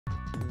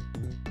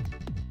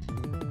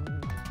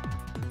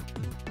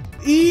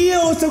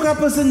Yo, what's up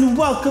guys and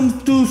welcome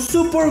to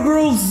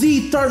Supergirl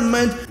Z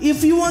Tournament.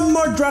 If you want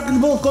more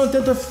Dragon Ball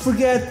content, don't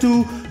forget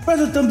to press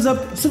the thumbs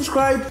up,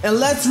 subscribe, and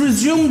let's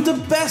resume the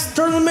best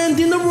tournament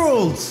in the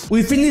world.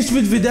 We finished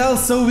with Videl,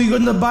 so we're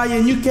gonna buy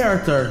a new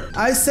character.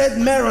 I said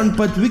Maron,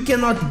 but we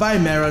cannot buy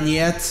Maron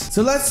yet.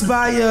 So let's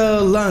buy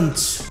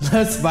lunch.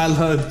 Let's buy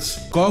lunch.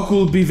 Goku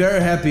will be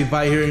very happy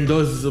by hearing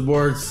those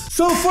words.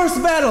 So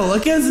first battle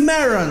against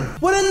Maron.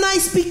 What a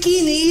nice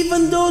bikini,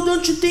 even though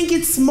don't you think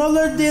it's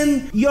smaller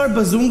than your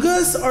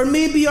bazungas? Or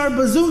maybe your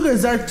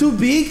bazungas are too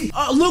big?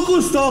 Look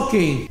who's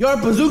talking. Your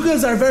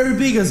bazungas are very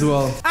big as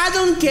well. I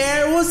don't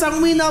care. Once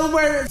I win, I'll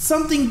wear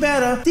something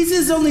better. This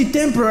is only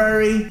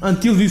temporary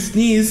until you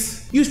sneeze.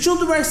 You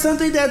should wear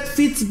something that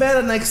fits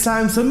better next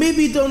time, so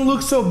maybe it don't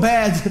look so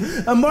bad.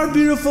 A more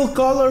beautiful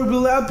color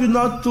will help you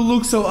not to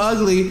look so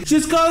ugly.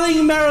 She's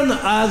calling Maron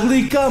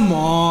ugly, come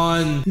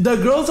on. The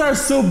girls are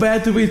so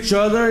bad to each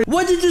other.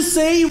 What did you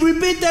say?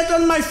 Repeat that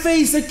on my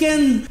face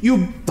again, you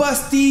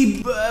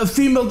busty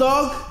female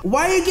dog.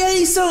 Why are you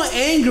getting so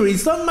angry?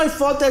 It's not my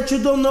fault that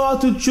you don't know how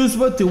to choose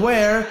what to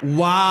wear.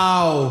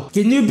 Wow.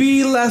 Can you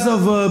be less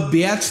of a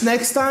bitch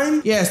next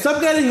time? Yeah, stop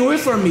getting away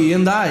from me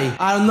and I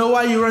don't know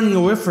why you're running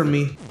away from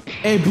me.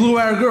 Hey, blue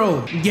hair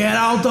girl, get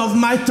out of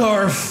my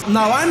turf.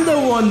 Now I'm the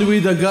one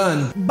with a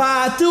gun.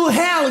 But to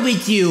hell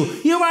with you.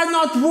 You are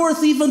not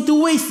worth even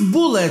to waste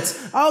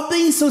bullets. How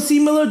being so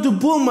similar to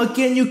Bulma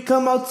can you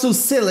come out so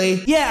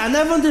silly? Yeah, I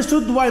never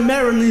understood why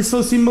Maron is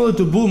so similar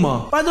to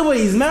Bulma. By the way,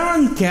 is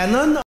Maron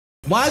canon?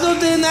 Why don't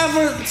they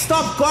never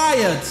stop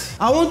quiet?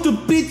 I want to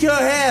beat your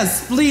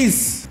ass,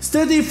 please.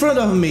 Stand in front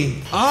of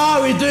me.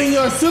 We're doing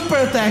your super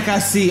attack, I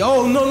see.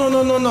 Oh,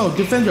 no.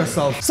 Defend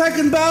yourself.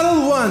 Second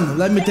battle, one.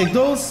 Let me take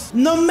those.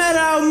 No matter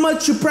how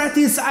much you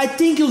practice, I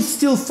think you're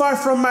still far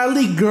from my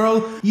league,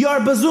 girl. Your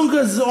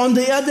bazungas, on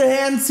the other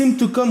hand, seem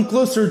to come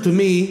closer to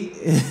me.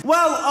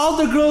 Well, all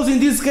the girls in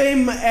this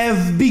game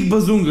have big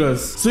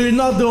bazungas, so you're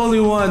not the only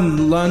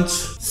one, Lunch.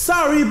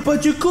 Sorry,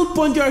 but you could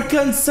point your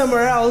gun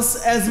somewhere else,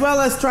 as well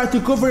as try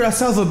to cover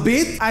yourself a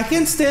bit. I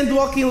can't stand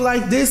walking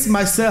like this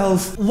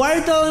myself. Why are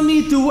you telling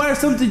me to wear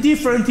something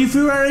different if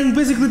you're wearing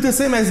basically the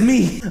same as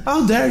me?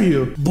 How dare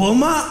you?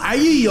 Bulma, are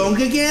you young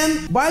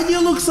again? Why do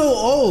you look so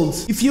old?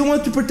 If you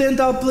want to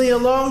pretend, I'll play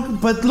along,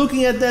 but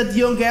looking at that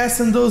young ass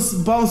and those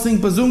bouncing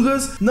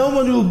bazungas, no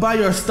one will buy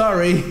your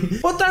story.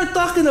 What are you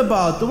talking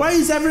about? Why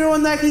is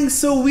everyone acting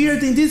so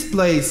weird in this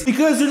place?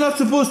 Because you're not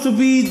supposed to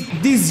be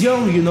this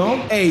young, you know?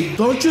 Hey,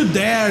 don't you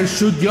dare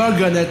shoot your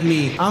gun at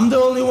me. I'm the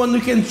only one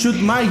who can shoot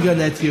my gun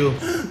at you.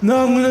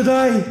 No, I'm gonna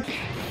die.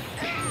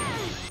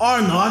 Or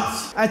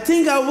not. I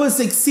think I was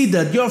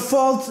exceeded. Your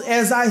fault,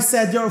 as I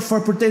said, you're for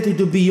pretending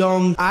to be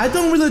young. I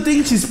don't really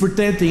think she's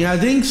pretending. I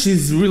think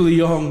she's really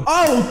young.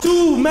 Oh,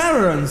 two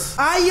Marons.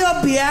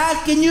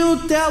 Ayobia, can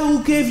you tell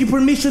who gave you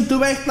permission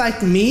to act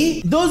like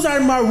me? Those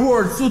are my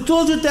words. Who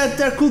told you that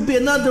there could be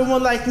another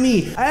one like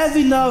me? I have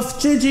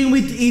enough changing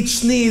with each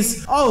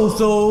sneeze. Oh,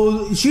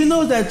 so she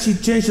knows that she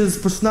changes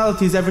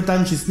personalities every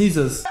time she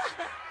sneezes.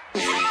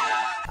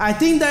 I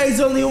think there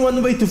is only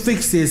one way to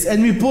fix this,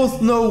 and we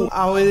both know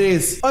how it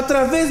is.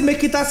 Otra vez me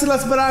quitaste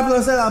las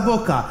palabras de la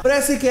boca.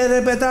 Parece que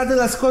repetarte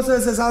las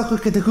cosas es algo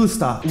que te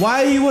gusta.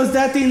 Why was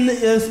that in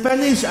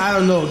Spanish? I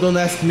don't know, don't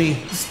ask me.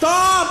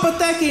 Stop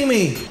attacking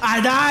me!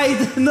 I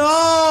died!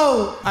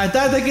 No! I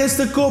died against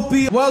the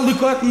copy. Well, you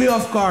caught me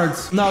off guard.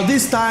 Now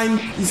this time,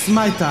 it's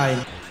my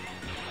time.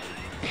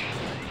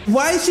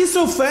 Why is she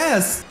so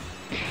fast?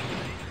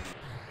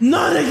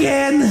 Not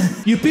again!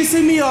 You're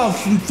pissing me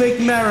off,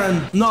 fake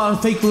Maron. No,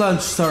 fake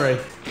Lunch, sorry.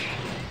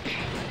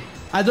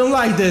 I don't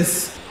like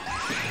this.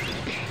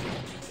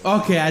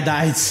 Okay, I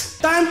died.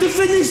 Time to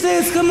finish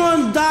this, come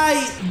on,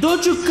 die.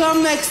 Don't you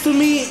come next to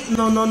me.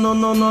 No.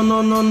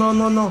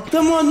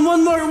 Come on,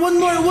 one more.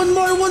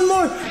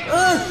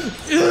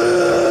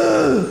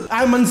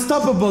 I'm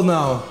unstoppable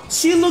now.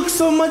 She looks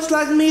so much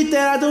like me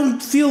that I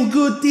don't feel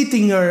good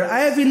eating her. I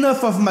have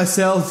enough of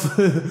myself.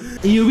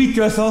 You eat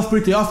yourself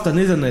pretty often,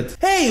 isn't it?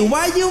 Hey,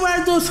 why do you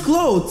wear those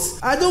clothes?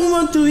 I don't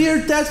want to hear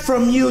that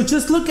from you.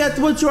 Just look at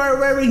what you are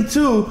wearing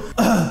too.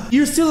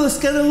 You're still a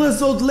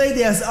scandalous old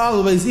lady as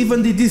always,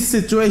 even in this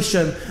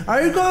situation.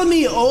 Are you calling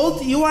me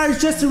old? You are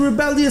just a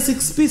rebellious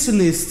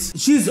exhibitionist.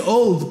 She's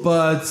old,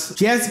 but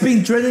she has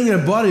been training her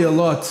body a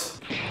lot.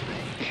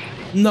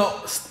 No,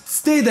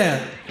 stay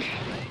there.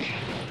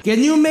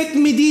 Can you make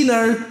me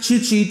dinner,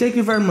 Chi-Chi? Thank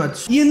you very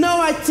much. You know,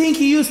 I think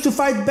you used to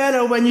fight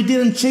better when you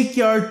didn't shake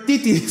your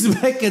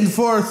titties back and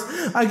forth.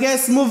 I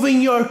guess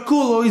moving your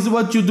culo is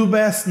what you do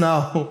best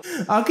now.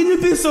 How can you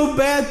be so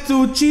bad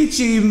to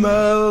Chi-Chi,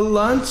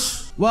 Lunch?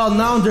 Well,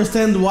 now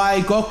understand why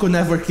Goku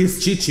never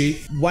kissed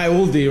Chi-Chi. Why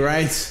would he,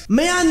 right?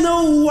 May I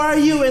know who are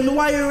you and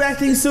why you're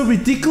acting so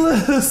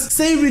ridiculous?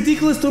 Say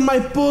ridiculous to my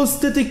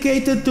post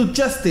dedicated to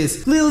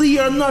justice. Clearly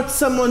you're not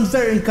someone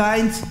very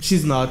kind.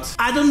 She's not.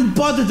 I don't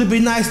bother to be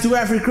nice to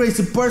every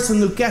crazy person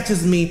who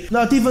catches me.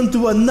 Not even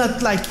to a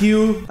nut like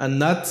you. A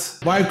nut?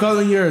 Why are you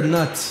calling her a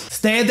nut?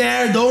 Stay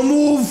there, don't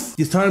move.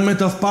 This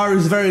tournament of power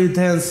is very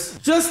intense.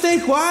 Just stay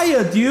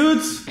quiet,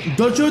 dude.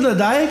 Don't you wanna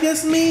die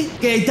against me?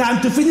 Okay,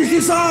 time to finish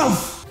this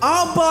off.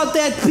 How about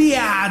that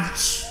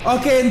biatch?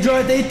 Okay,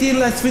 Android 18,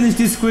 let's finish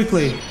this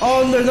quickly.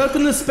 Oh, they're not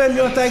gonna spam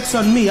your attacks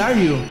on me, are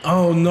you?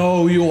 Oh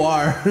no, you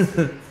are.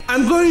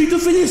 I'm going to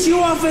finish you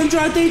off,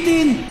 Android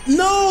 18.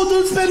 No,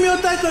 don't spam your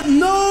attack on...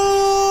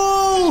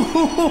 No!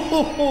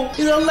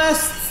 In the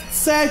last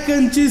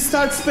second, you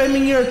start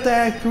spamming your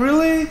attack.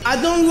 Really? I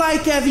don't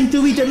like having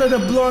to eat another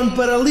blonde,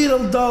 but a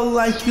little doll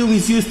like you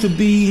is used to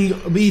being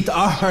beat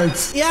hard.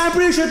 Yeah, I'm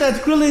pretty sure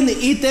that Krillin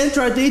eat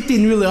Android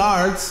 18 really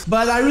hard,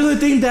 but I really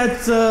think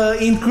that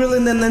in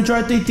Krillin and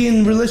Android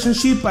 18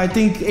 relationship, I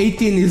think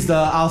 18 is the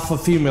alpha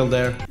female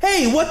there.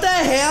 Hey, what the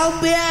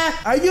hell, bear?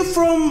 Are you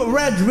from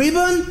Red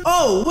Ribbon?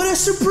 Oh, what a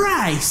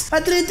surprise!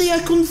 I didn't think I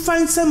couldn't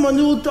find someone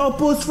who would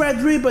oppose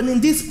Red Ribbon in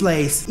this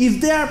place.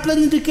 If they are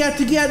planning to get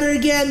together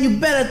again, you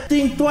better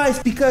think twice,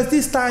 because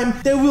this time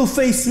they will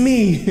face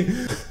me.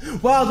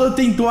 Well, don't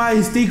think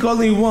twice, think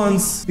only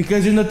once,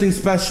 because you're nothing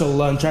special,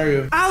 Lunch, are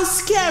you? How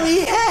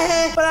scary,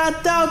 but I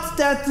doubt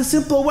that the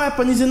simple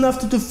weapon is enough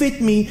to defeat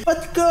me.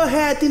 But go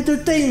ahead,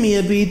 entertain me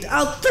a bit.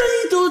 I'll turn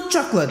into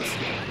chocolate.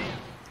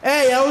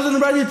 Hey, I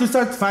wasn't ready to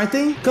start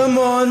fighting. Come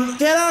on,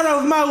 get out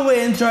of my way,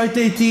 Android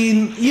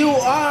 18. You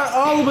are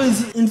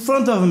always in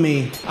front of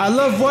me. I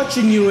love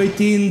watching you,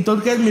 18.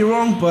 Don't get me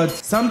wrong, but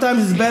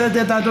sometimes it's better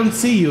that I don't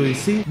see you, you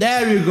see?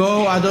 There you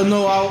go. I don't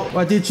know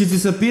why did she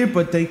disappear,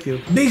 but thank you.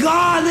 Be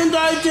gone,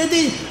 Android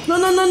 18. No,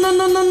 no, no, no,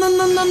 no, no, no,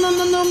 no, no, no,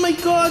 no, no, my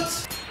God.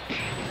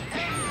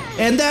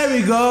 And there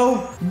we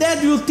go.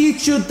 That will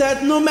teach you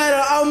that no matter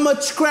how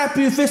much crap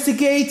you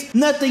investigate,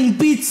 nothing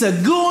beats a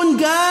goon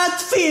god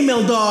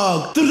female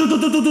dog.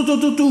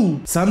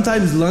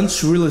 Sometimes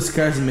Lunch really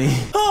scares me.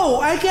 Oh,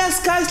 I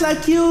guess guys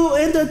like you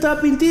ended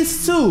up in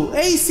this too.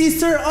 Hey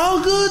sister, all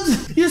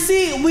good? You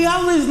see, we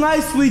always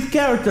nice with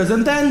characters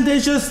and then they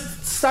just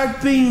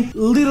start being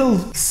little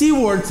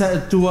C-words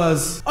to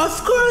us.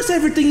 Of course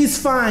everything is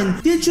fine.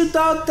 Did you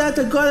doubt that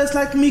a goddess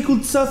like me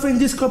could suffer in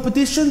this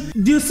competition?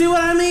 Do you see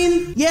what I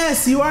mean?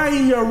 Yes, you are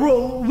in your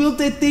role. Will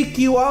they take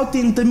you out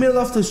in the middle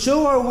of the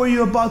show, or were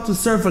you about to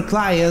serve a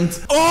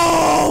client?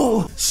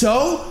 Oh!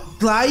 Show?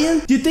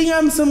 Client? Do you think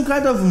I'm some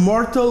kind of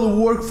mortal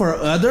who work for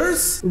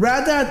others?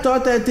 Rather, I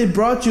thought that they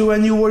brought you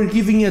when you were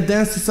giving a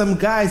dance to some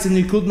guys and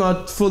you could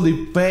not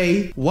fully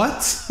pay.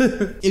 What?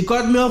 You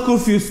got me all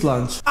confused,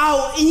 Lunch.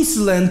 How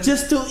insolent,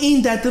 just to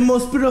hint that the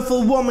most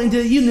beautiful woman in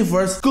the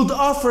universe could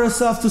offer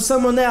herself to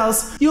someone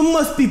else. You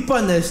must be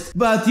punished,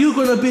 but you're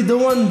gonna be the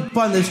one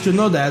punished, to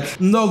know that.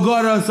 No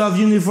goddess of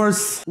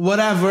universe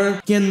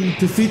whatever can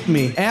defeat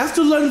me. I have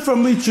to learn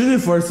from which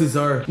universe is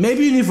her.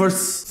 Maybe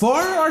universe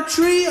 4 or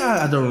 3?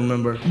 I don't remember.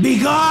 Be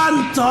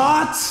gone,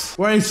 Tot!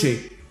 Where is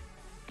she?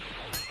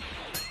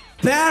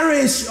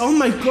 Perish! Oh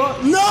my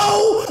God! No!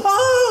 Oh,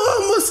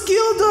 I almost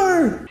killed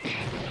her!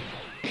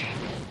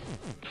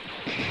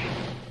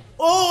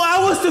 Oh,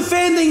 I was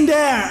defending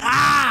there!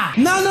 Ah!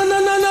 No, no, no,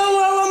 no, no!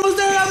 We're almost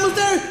there! Almost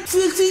there!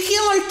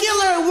 Kill her!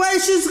 Kill her! Where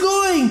is she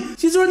going?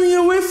 She's running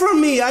away from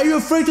me! Are you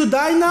afraid to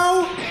die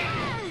now?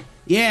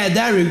 Yeah,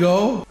 there we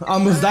go.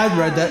 Almost died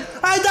right there.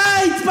 I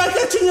died by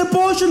catching a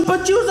potion,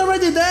 but she was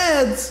already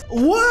dead.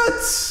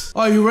 What?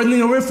 Oh, you're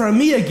running away from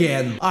me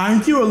again.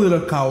 Aren't you a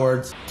little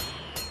coward?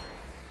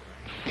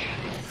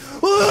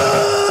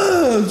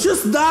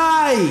 Just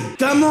die.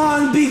 Come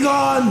on, be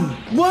gone.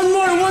 One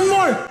more, one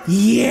more.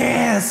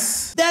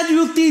 Yes. That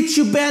will teach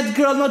you, bad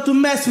girl, not to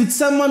mess with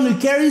someone who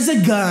carries a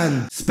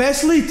gun.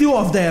 Especially 2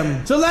 of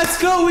them. So let's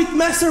go with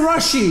Master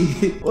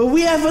Roshi.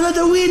 We have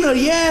another winner.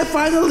 Yeah,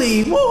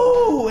 finally.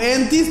 Woo!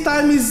 And this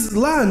time is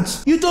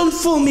Lunch. You don't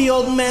fool me,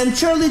 old man.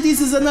 Surely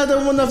this is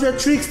another one of your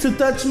tricks to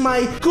touch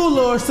my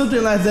cooler or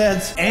something like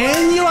that.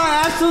 And you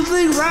are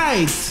absolutely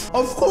right.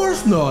 Of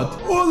course not.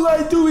 All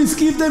I do is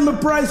give them a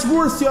prize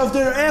worthy of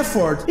their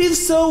effort. If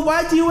so,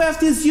 why do you have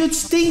this huge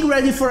thing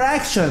ready for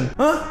action?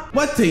 Huh?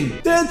 What thing?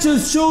 That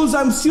just shows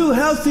I'm still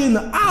healthy and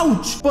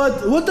ouch!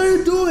 But what are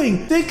you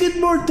doing? Take it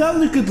more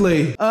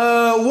delicately.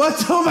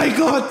 What? Oh my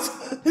God!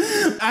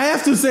 I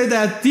have to say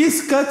that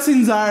these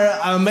cutscenes are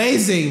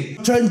amazing.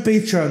 Join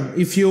Patreon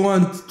if you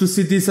want to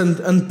see this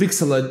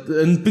unpixelated.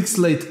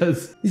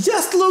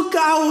 Just look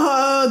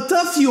how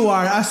tough you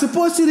are. I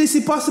suppose it is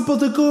impossible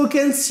to go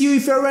against you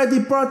if you already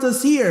brought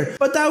us here.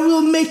 But I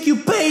will make you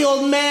pay,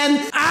 old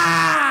man.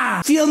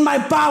 Ah! Feel my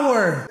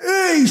power.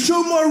 Hey,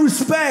 show more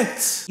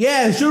respect.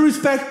 Yeah, show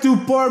respect to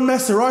poor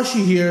Master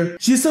Roshi here.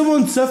 She's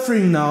someone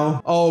suffering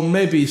now. Oh,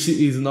 maybe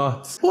she is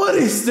not. What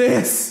is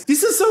this?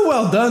 This is so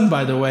well done,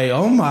 by the way.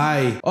 Oh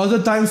my. All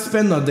the time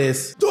spent on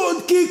this.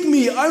 Don't kick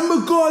me, I'm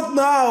a god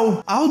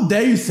now. How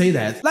dare you say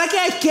that? Like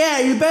I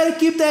care, you better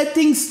keep that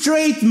thing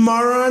straight,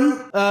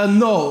 moron.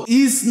 No,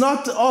 he's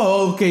not,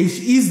 oh, okay,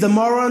 he's the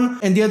moron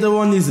and the other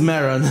one is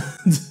Maron.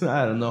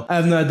 I don't know, I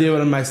have no idea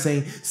what am I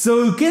saying.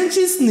 So can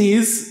she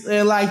sneeze,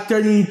 like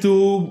turning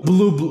into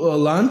blue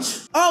lunch?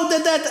 Oh,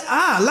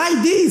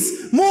 like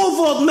this. Move,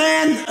 old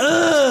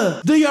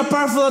man. Do your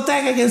powerful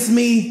attack against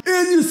me.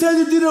 And you said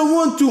you didn't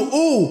want to.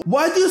 Oh,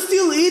 why do you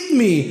still hit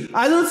me?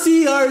 I don't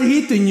see her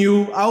hitting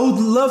you. I would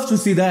love to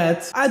see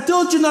that. I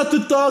told you not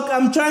to talk.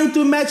 I'm trying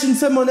to imagine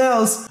someone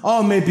else.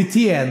 Oh, maybe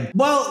Tien.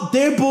 Well,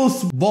 they're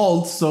both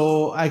bald,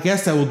 so I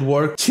guess that would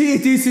work. Gee,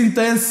 this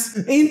intense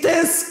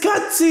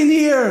cutscene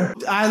here.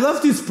 I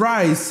love this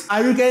prize.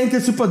 Are you getting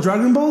the Super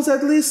Dragon Balls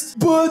at least?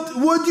 But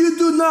what do you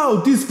do now?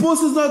 This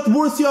boss is not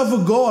worthy of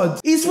a god.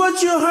 It's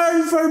what you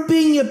earn for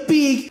being a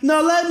pig.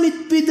 Now let me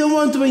be the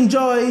one to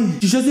enjoy. You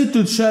just need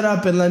to shut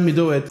up and let me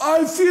do it.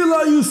 I feel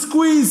how you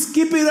squeeze.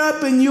 Keep it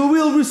up and you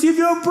will receive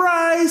your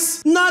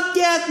prize. Not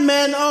yet,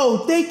 man.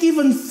 Oh, take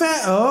even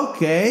fat.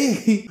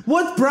 Okay.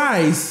 What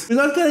prize? We're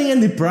not getting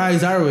any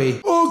prize, are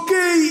we?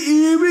 Okay,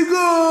 here we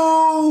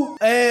go.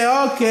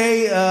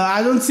 Okay.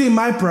 I don't see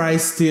my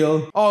prize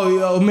still.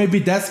 Oh, maybe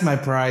that's my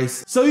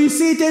prize. So you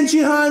see,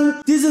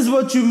 Tenchi-han, this is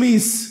what you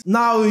miss.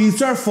 Now it's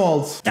your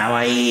fault.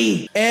 Kawaii.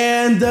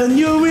 And the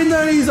new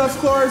winner is, of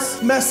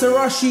course, Master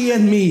Roshi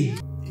and me.